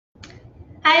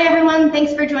Hi everyone,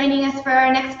 thanks for joining us for our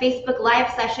next Facebook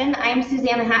Live session. I'm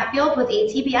Susanna Hatfield with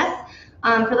ATBS.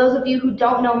 For those of you who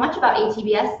don't know much about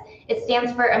ATBS, it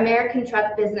stands for American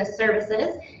Truck Business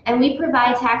Services, and we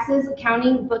provide taxes,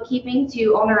 accounting, bookkeeping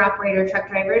to owner-operator truck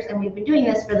drivers, and we've been doing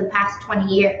this for the past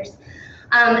 20 years.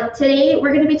 Today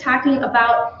we're going to be talking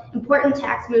about important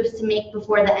tax moves to make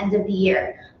before the end of the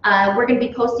year. We're going to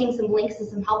be posting some links to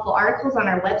some helpful articles on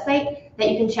our website that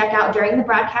you can check out during the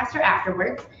broadcast or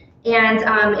afterwards. And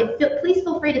please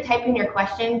feel free to type in your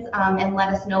questions and let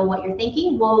us know what you're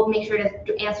thinking. We'll make sure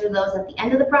to answer those at the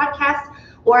end of the broadcast,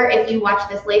 or if you watch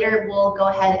this later, we'll go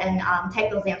ahead and type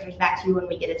those answers back to you when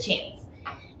we get a chance.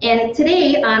 And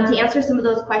today, to answer some of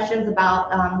those questions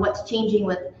about what's changing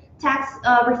with tax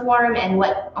reform and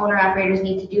what owner-operators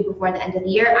need to do before the end of the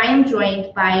year, I am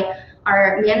joined by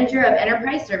our Manager of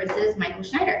Enterprise Services, Michael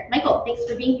Schneider. Michael, thanks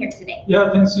for being here today.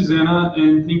 Yeah, thanks, Susanna,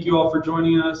 and thank you all for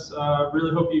joining us.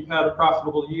 Really hope you've had a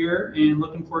profitable year and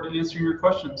looking forward to answering your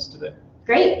questions today.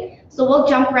 Great. So we'll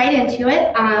jump right into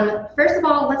it. First of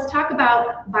all, let's talk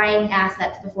about buying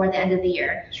assets before the end of the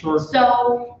year. Sure.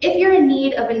 So if you're in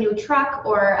need of a new truck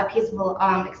or a piece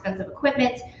of expensive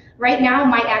equipment, right now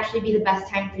might actually be the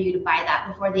best time for you to buy that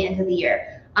before the end of the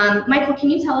year. Michael, can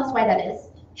you tell us why that is?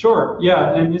 Sure,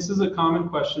 yeah, and this is a common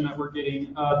question that we're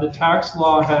getting. The tax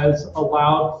law has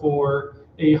allowed for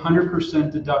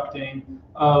 100% deducting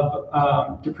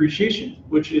of depreciation,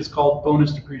 which is called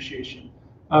bonus depreciation.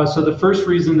 So the first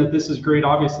reason that this is great,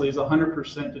 obviously, is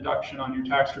 100% deduction on your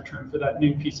tax return for that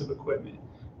new piece of equipment.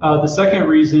 The second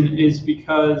reason is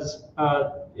because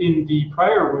in the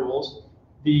prior rules,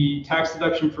 the tax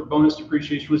deduction for bonus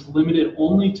depreciation was limited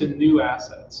only to new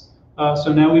assets.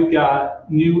 So now we've got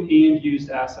new and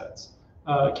used assets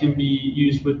can be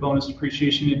used with bonus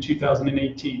depreciation in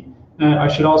 2018. I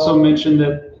should also mention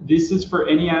that this is for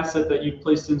any asset that you've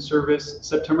placed in service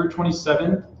September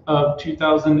 27th of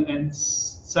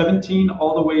 2017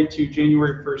 all the way to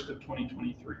January 1st of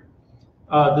 2023.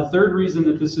 The third reason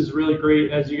that this is really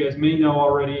great, as you guys may know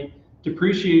already,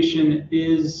 depreciation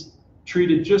is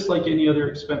treated just like any other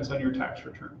expense on your tax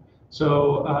return.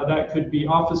 So that could be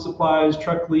office supplies,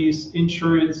 truck lease,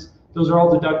 insurance. Those are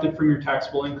all deducted from your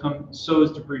taxable income. So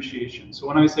is depreciation. So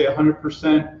when I say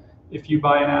 100%, if you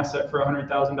buy an asset for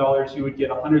 $100,000, you would get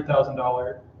a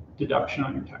 $100,000 deduction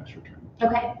on your tax return.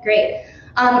 Okay, great.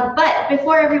 But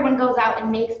before everyone goes out and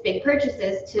makes big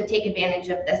purchases to take advantage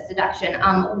of this deduction,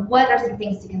 what are some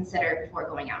things to consider before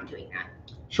going out and doing that?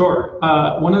 Sure.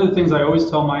 One of the things I always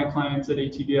tell my clients at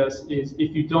ATBS is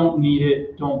if you don't need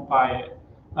it, don't buy it.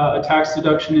 A tax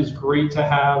deduction is great to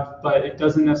have, but it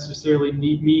doesn't necessarily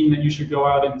mean that you should go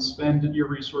out and spend your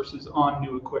resources on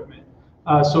new equipment.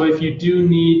 So if you do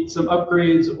need some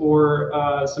upgrades or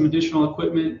some additional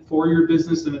equipment for your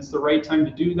business and it's the right time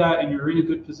to do that and you're in a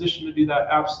good position to do that,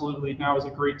 absolutely, now is a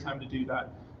great time to do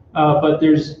that. But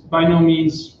there's by no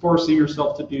means forcing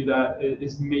yourself to do that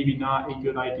is maybe not a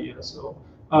good idea. So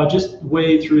just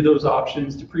weigh through those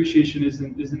options. Depreciation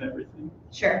isn't everything.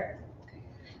 Sure.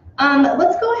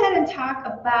 Let's go ahead and talk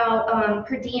about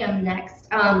per diem next.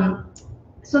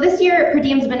 So this year, per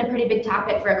diem's been a pretty big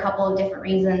topic for a couple of different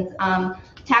reasons.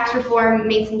 Tax reform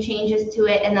made some changes to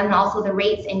it, and then also the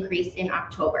rates increased in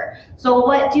October. So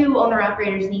what do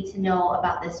owner-operators need to know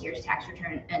about this year's tax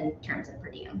return in terms of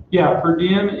per diem? Yeah, per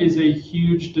diem is a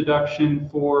huge deduction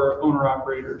for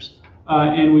owner-operators,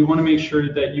 and we want to make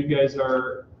sure that you guys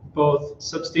are both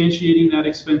substantiating that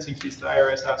expense in case the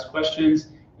IRS asks questions,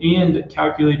 and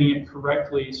calculating it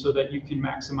correctly so that you can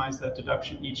maximize that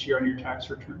deduction each year on your tax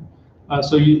return.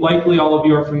 So likely all of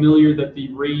you are familiar that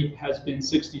the rate has been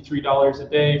 $63 a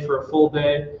day for a full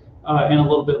day and a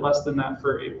little bit less than that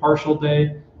for a partial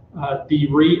day. The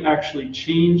rate actually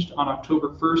changed on October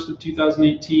 1st of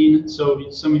 2018.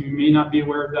 So some of you may not be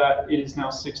aware of that. It is now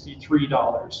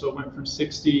 $63. So it went from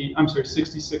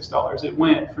 $66. It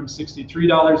went from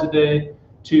 $63 a day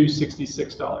to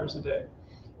 $66 a day.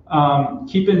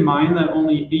 Keep in mind that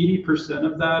only 80%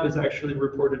 of that is actually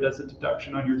reported as a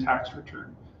deduction on your tax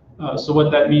return. So what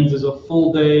that means is a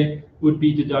full day would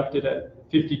be deducted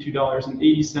at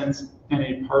 $52.80 and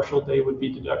a partial day would be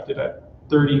deducted at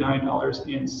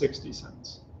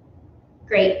 $39.60.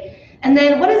 Great. And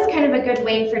then what is kind of a good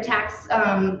way for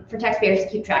taxpayers to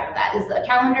keep track of that? Is the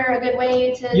calendar a good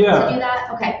way to do that?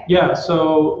 Okay. Yeah,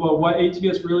 so what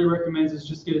ATBS really recommends is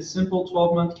just get a simple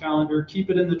 12-month calendar, keep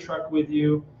it in the truck with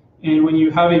you, and when you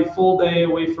have a full day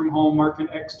away from home, mark an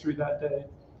X through that day.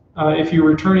 If you're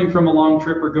returning from a long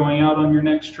trip or going out on your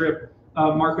next trip,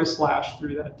 mark a slash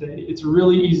through that day. It's a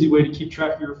really easy way to keep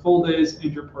track of your full days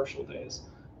and your partial days.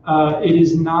 It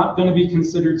is not going to be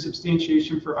considered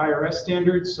substantiation for IRS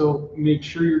standards, so make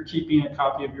sure you're keeping a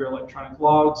copy of your electronic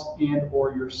logs and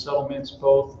or your settlements.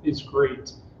 Both is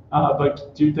great,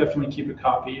 but do definitely keep a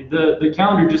copy. The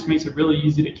calendar just makes it really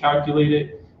easy to calculate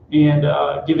it and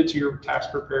give it to your tax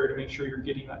preparer to make sure you're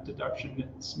getting that deduction at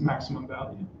its maximum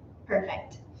value.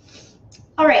 Perfect.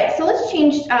 All right, so let's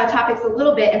change topics a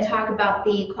little bit and talk about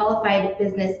the qualified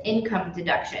business income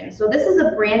deduction. So this is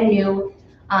a brand new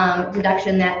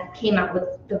deduction that came out with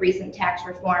the recent tax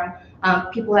reform.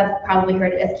 People have probably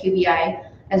heard it as QBI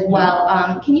as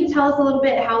well. Can you tell us a little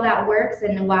bit how that works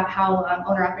and how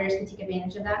owner-operators can take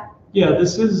advantage of that? Yeah,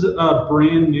 this is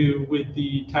brand new with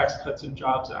the Tax Cuts and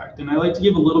Jobs Act. And I like to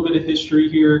give a little bit of history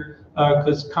here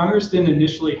because Congress didn't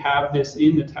initially have this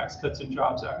in the Tax Cuts and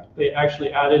Jobs Act. They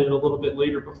actually added it a little bit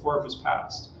later before it was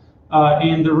passed.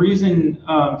 And the reason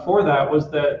for that was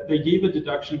that they gave a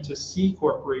deduction to C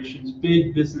corporations,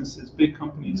 big businesses, big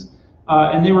companies.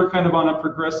 And they were kind of on a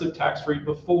progressive tax rate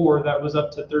before that was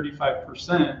up to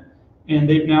 35%. And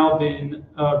they've now been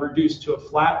reduced to a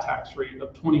flat tax rate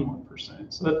of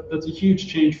 21%. So that's a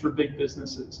huge change for big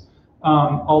businesses,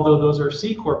 although those are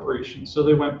C corporations. So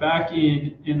they went back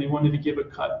in and they wanted to give a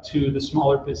cut to the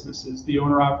smaller businesses, the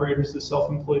owner-operators, the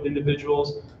self-employed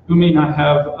individuals who may not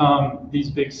have these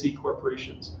big C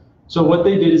corporations. So what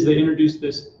they did is they introduced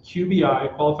this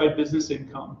QBI, Qualified Business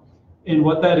Income. And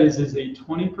what that is a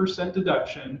 20%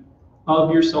 deduction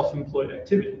of your self-employed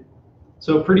activity.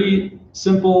 So pretty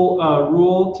simple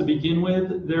rule to begin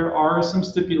with. There are some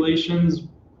stipulations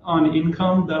on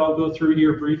income that I'll go through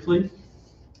here briefly.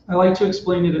 I like to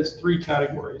explain it as three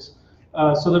categories.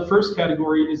 So the first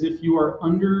category is if you are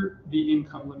under the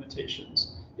income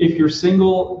limitations. If you're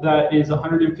single, that is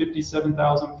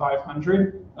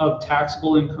 $157,500 of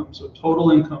taxable income, so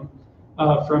total income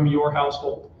from your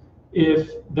household. If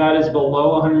that is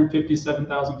below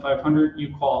 $157,500,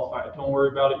 you qualify. Don't worry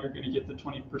about it. You're going to get the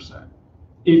 20%.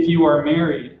 If you are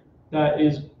married, that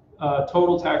is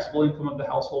total taxable income of the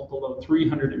household below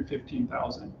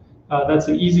 $315,000. That's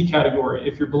an easy category.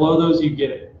 If you're below those, you get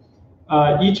it.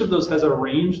 Each of those has a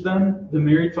range then. The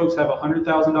married folks have a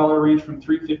 $100,000 range from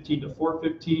 $315,000 to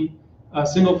 $415,000.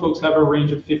 Single folks have a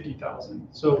range of $50,000,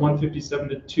 so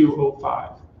 $157,000 to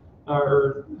 $205,000.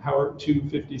 Or however,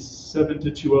 257 to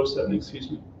 207,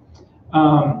 excuse me.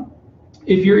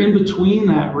 If you're in between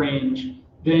that range,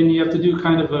 then you have to do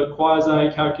kind of a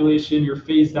quasi calculation. You're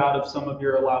phased out of some of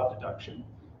your allowed deduction.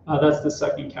 That's the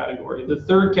second category. The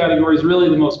third category is really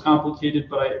the most complicated,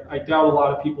 but I doubt a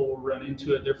lot of people will run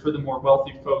into it. They're for the more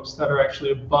wealthy folks that are actually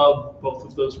above both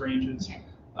of those ranges. Okay.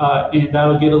 And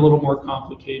that'll get a little more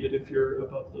complicated if you're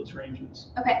above those ranges.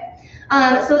 Okay,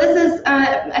 so this is,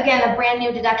 again, a brand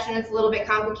new deduction. It's a little bit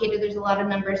complicated. There's a lot of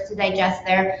numbers to digest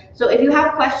there. So if you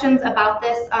have questions about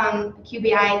this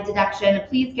QBI deduction,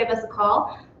 please give us a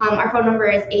call. Our phone number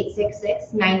is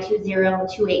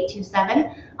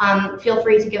 866-920-2827. Feel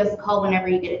free to give us a call whenever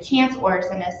you get a chance, or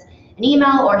send us an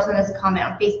email, or send us a comment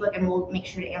on Facebook, and we'll make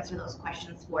sure to answer those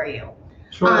questions for you.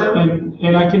 Sure,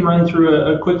 and I can run through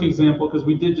a quick example because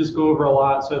we did just go over a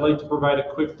lot, so I'd like to provide a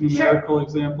quick numerical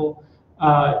example.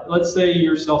 Let's say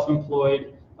you're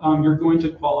self-employed. You're going to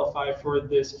qualify for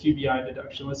this QBI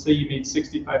deduction. Let's say you made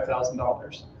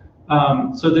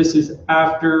 $65,000. So this is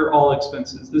after all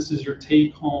expenses. This is your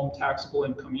take-home taxable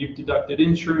income. You've deducted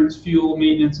insurance, fuel,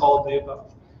 maintenance, all of the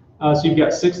above. So you've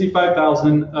got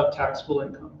 $65,000 of taxable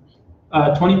income.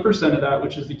 20% of that,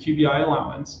 which is the QBI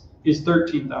allowance, is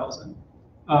 $13,000.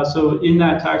 So in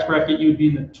that tax bracket, you would be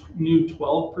in the new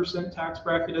 12% tax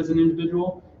bracket as an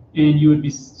individual, and you would be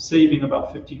saving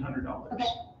about $1,500. Okay.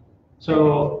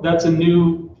 So that's a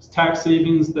new tax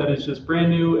savings that is just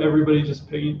brand new. Everybody's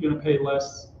just going to pay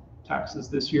less taxes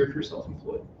this year if you're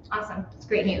self-employed. Awesome. That's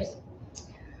great news.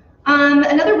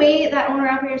 Another way that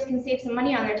owner-operators can save some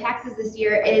money on their taxes this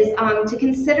year is to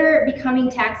consider becoming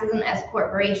taxed as an S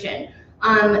corporation.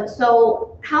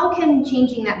 So how can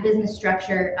changing that business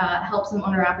structure help some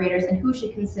owner-operators, and who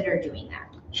should consider doing that?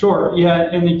 Sure, yeah,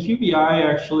 and the QBI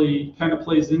actually kind of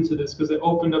plays into this because it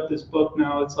opened up this book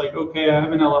now. It's like, okay, I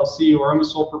have an LLC or I'm a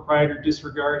sole proprietor,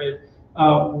 disregarded.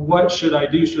 What should I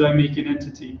do? Should I make an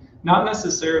entity? Not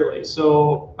necessarily.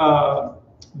 So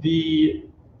the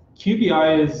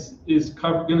QBI is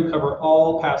going to cover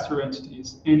all pass-through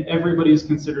entities, and everybody is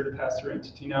considered a pass-through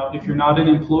entity. Now, if you're not an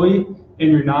employee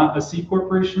and you're not a C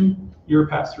corporation, you're a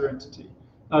pass-through entity.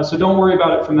 So don't worry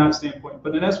about it from that standpoint.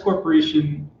 But an S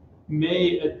corporation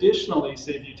may additionally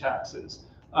save you taxes.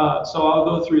 So I'll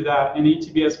go through that. And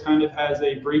ATBS kind of has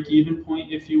a break-even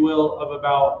point, if you will, of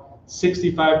about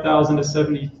 $65,000 to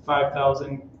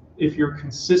 $75,000. If you're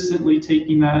consistently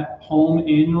taking that home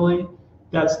annually,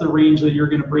 that's the range that you're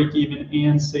going to break even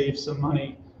and save some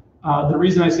money. The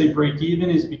reason I say break even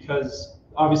is because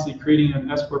obviously creating an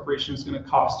S corporation is going to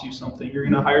cost you something. You're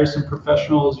going to hire some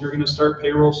professionals, you're going to start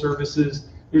payroll services.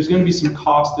 There's going to be some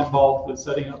cost involved with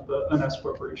setting up an S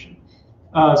corporation.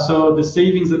 So the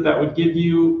savings that would give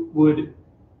you would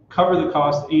cover the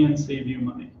cost and save you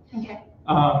money. Okay.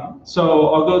 So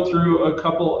I'll go through a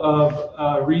couple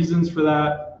of reasons for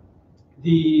that.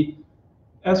 The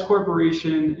S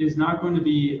corporation is not going to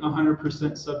be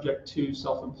 100% subject to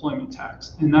self-employment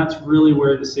tax, and that's really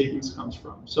where the savings comes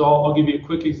from. So I'll give you a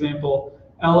quick example: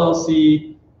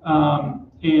 LLC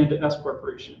and S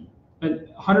corporation.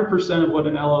 100% of what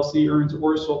an LLC earns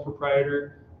or sole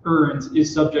proprietor earns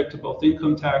is subject to both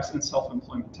income tax and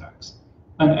self-employment tax.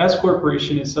 An S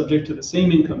corporation is subject to the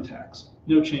same income tax,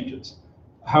 no changes.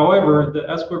 However, the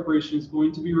S corporation is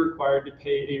going to be required to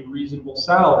pay a reasonable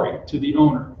salary to the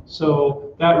owner.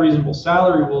 So that reasonable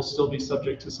salary will still be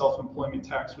subject to self-employment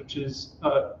tax, which is,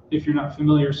 if you're not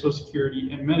familiar, Social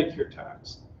Security and Medicare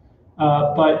tax.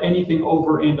 But anything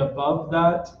over and above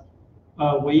that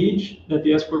wage that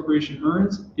the S corporation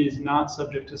earns is not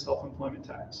subject to self-employment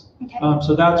tax. Okay.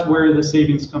 So that's where the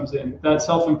savings comes in. That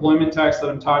self-employment tax that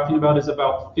I'm talking about is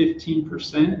about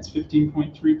 15%. It's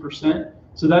 15.3%.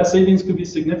 So that savings could be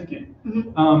significant,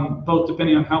 both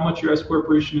depending on how much your S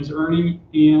corporation is earning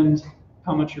and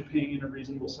how much you're paying in a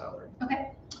reasonable salary. Okay.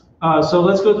 So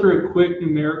let's go through a quick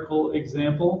numerical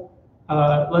example.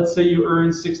 Let's say you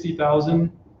earn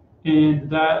 $60,000, and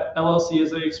that LLC,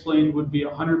 as I explained, would be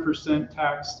 100%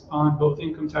 taxed on both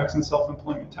income tax and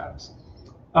self-employment tax.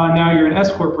 Now you're an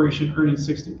S corporation earning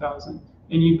 $60,000,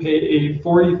 and you paid a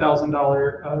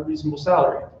 $40,000 reasonable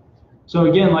salary. So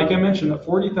again, like I mentioned, the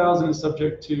 $40,000 is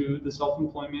subject to the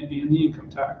self-employment and the income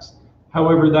tax.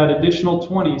 However, that additional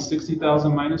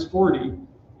 $60,000 minus 40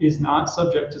 is not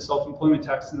subject to self-employment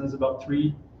tax, and there's about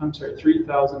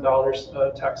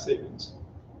 $3,000 tax savings.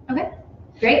 Okay,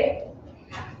 great.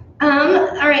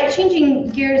 All right,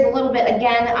 changing gears a little bit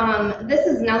again. This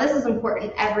is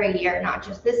important every year, not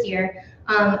just this year.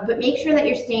 But make sure that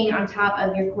you're staying on top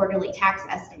of your quarterly tax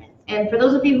estimates. And for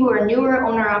those of you who are newer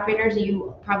owner-operators,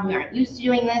 you probably aren't used to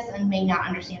doing this and may not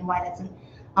understand why that's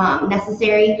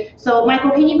necessary. So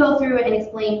Michael, can you go through and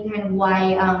explain kind of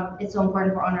why it's so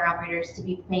important for owner-operators to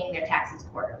be paying their taxes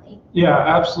quarterly? Yeah,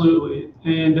 absolutely.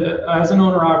 And as an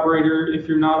owner-operator, if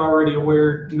you're not already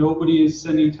aware, nobody is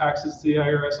sending taxes to the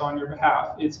IRS on your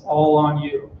behalf. It's all on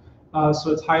you.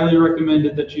 So it's highly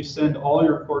recommended that you send all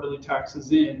your quarterly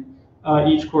taxes in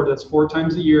each quarter. That's 4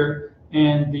 times a year.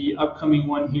 And the upcoming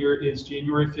one here is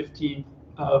January 15th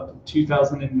of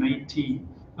 2019.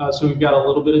 So we've got a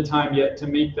little bit of time yet to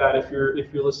make that if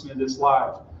you're listening to this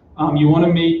live. You want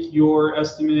to make your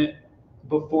estimate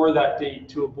before that date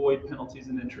to avoid penalties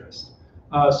and interest.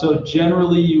 So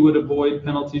generally you would avoid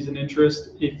penalties and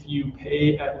interest if you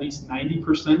pay at least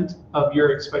 90% of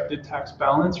your expected tax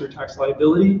balance or tax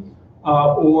liability,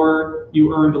 or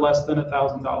you earned less than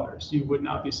 $1,000. You would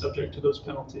not be subject to those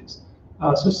penalties.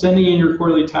 So sending in your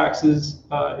quarterly taxes,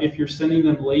 if you're sending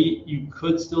them late, you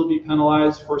could still be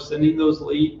penalized for sending those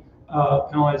late,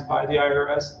 penalized by the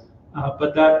IRS,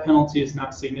 but that penalty is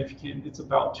not significant. It's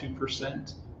about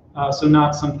 2%. So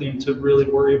not something to really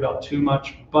worry about too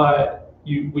much, but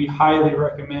we highly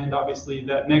recommend, obviously,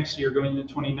 that next year, going into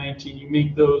 2019, you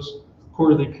make those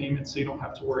quarterly payments so you don't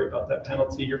have to worry about that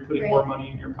penalty. You're putting more money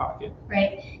in your pocket.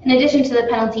 Right. In addition to the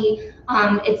penalty,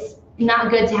 it's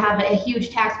not good to have a huge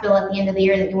tax bill at the end of the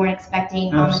year that you weren't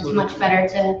expecting. It's much better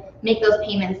to make those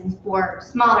payments in 4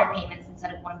 smaller payments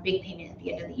instead of one big payment at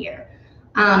the end of the year.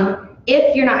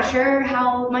 If you're not sure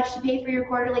how much to pay for your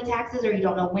quarterly taxes, or you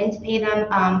don't know when to pay them,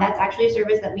 that's actually a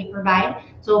service that we provide.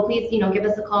 So please, give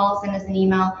us a call, send us an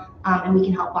email, and we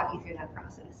can help walk you through that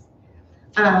process.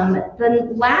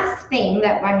 The last thing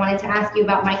that I wanted to ask you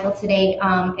about, Michael, today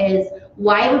is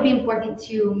why it would be important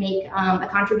to make a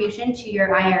contribution to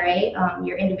your IRA,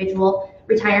 your individual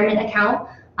retirement account,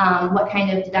 what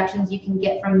kind of deductions you can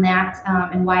get from that,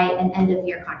 and why an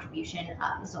end-of-year contribution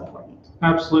is so important.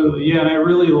 Absolutely, yeah, and I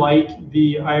really like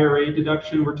the IRA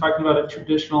deduction. We're talking about a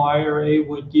traditional IRA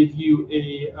would give you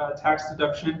a tax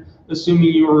deduction, assuming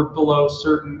you were below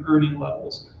certain earning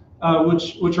levels,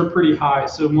 which are pretty high,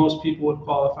 so most people would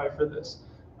qualify for this.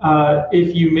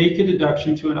 If you make a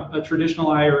deduction to a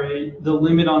traditional IRA, the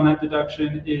limit on that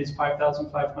deduction is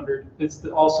 $5,500. It's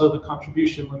also the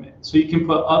contribution limit. So you can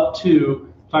put up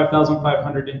to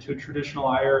 $5,500 into a traditional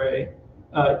IRA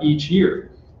each year.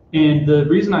 And the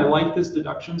reason I like this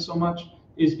deduction so much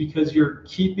is because you're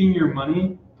keeping your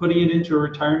money, putting it into a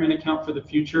retirement account for the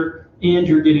future, and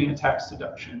you're getting a tax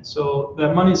deduction. So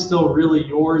that money is still really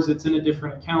yours. It's in a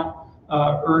different account,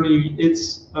 earning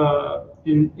its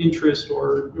in interest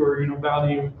or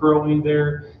value growing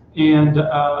there, and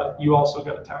you also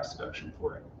got a tax deduction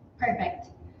for it. Perfect.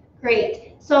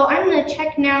 Great. So I'm going to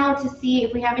check now to see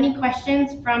if we have any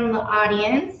questions from the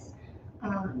audience.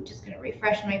 I'm just going to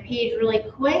refresh my page really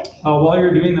quick. While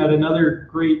you're doing that, another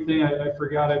great thing I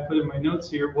forgot I put in my notes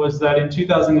here was that in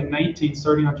 2019,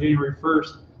 starting on January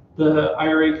 1st, the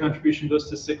IRA contribution goes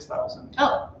to $6,000.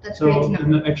 Oh, that's great to know. So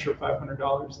an extra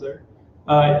 $500 there.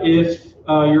 If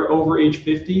you're over age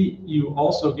 50, you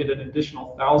also get an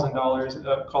additional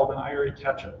 $1,000 called an IRA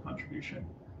catch-up contribution.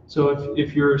 So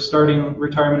if you're starting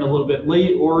retirement a little bit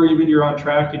late, or even you're on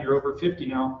track and you're over 50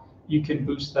 now, you can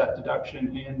boost that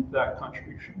deduction and that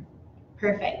contribution.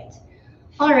 Perfect.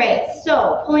 All right,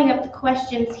 so pulling up the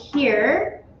questions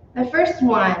here. The first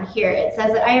one here, it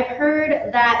says that I have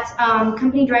heard that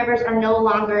company drivers are no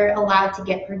longer allowed to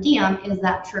get per diem. Is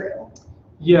that true?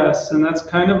 Yes, and that's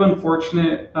kind of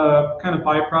unfortunate, kind of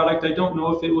byproduct. I don't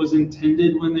know if it was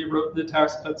intended when they wrote the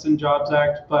Tax Cuts and Jobs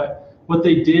Act, but what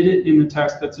they did in the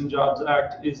Tax Cuts and Jobs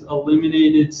Act is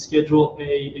eliminated Schedule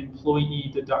A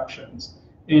employee deductions.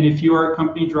 And if you are a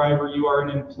company driver, you are an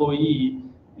employee,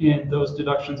 and those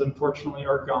deductions unfortunately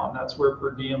are gone. That's where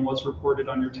per diem was reported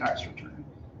on your tax return.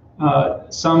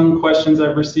 Some questions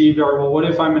I've received are, well, what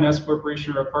if I'm an S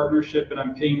corporation or a partnership and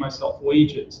I'm paying myself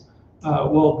wages?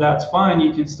 Well, that's fine.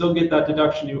 You can still get that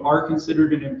deduction. You are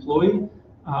considered an employee,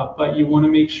 but you want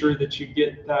to make sure that you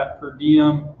get that per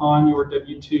diem on your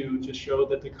W-2 to show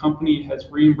that the company has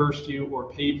reimbursed you or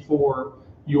paid for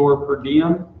your per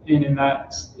diem, and in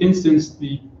that instance,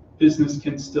 the business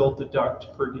can still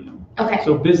deduct per diem. Okay.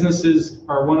 So businesses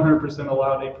are 100%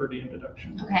 allowed a per diem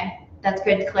deduction. Okay, that's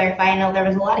good to clarify. I know there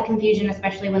was a lot of confusion,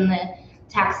 especially when the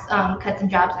Tax Cuts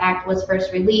and Jobs Act was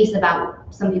first released,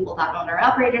 about some people thought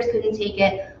owner-operators couldn't take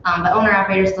it, but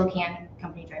owner-operators still can,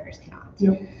 company drivers cannot.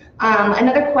 Yep.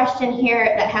 Another question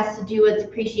here that has to do with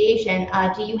depreciation,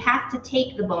 do you have to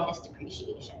take the bonus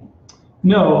depreciation?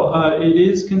 No, it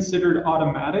is considered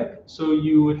automatic, so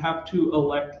you would have to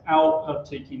elect out of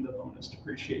taking the bonus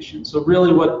depreciation. So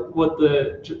really what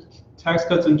the Tax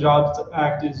Cuts and Jobs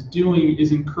Act is doing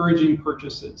is encouraging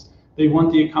purchases. They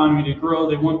want the economy to grow.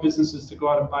 They want businesses to go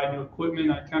out and buy new equipment.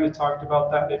 I kind of talked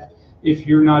about that. If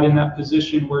you're not in that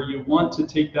position where you want to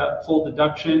take that full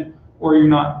deduction, or you're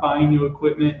not buying new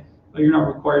equipment, you're not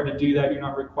required to do that. You're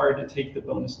not required to take the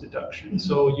bonus deduction. Mm-hmm.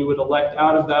 So you would elect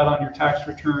out of that on your tax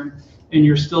return, and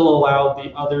you're still allowed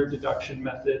the other deduction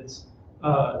methods,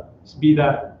 be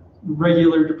that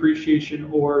regular depreciation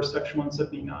or Section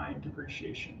 179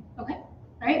 depreciation. Okay, all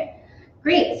right.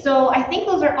 Great, so I think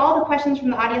those are all the questions from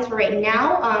the audience for right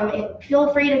now.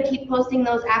 Feel free to keep posting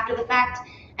those after the fact,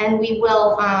 and we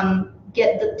will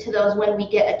get to those when we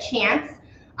get a chance.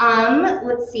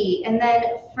 Let's see, and then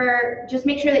just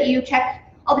make sure that you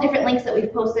check all the different links that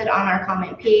we've posted on our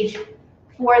comment page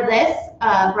for this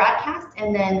broadcast,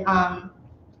 and then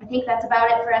I think that's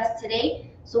about it for us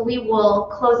today. So we will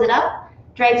close it up.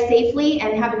 Drive safely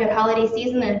and have a good holiday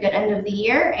season and a good end of the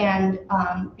year, and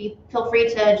feel free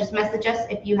to just message us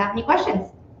if you have any questions.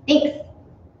 Thanks.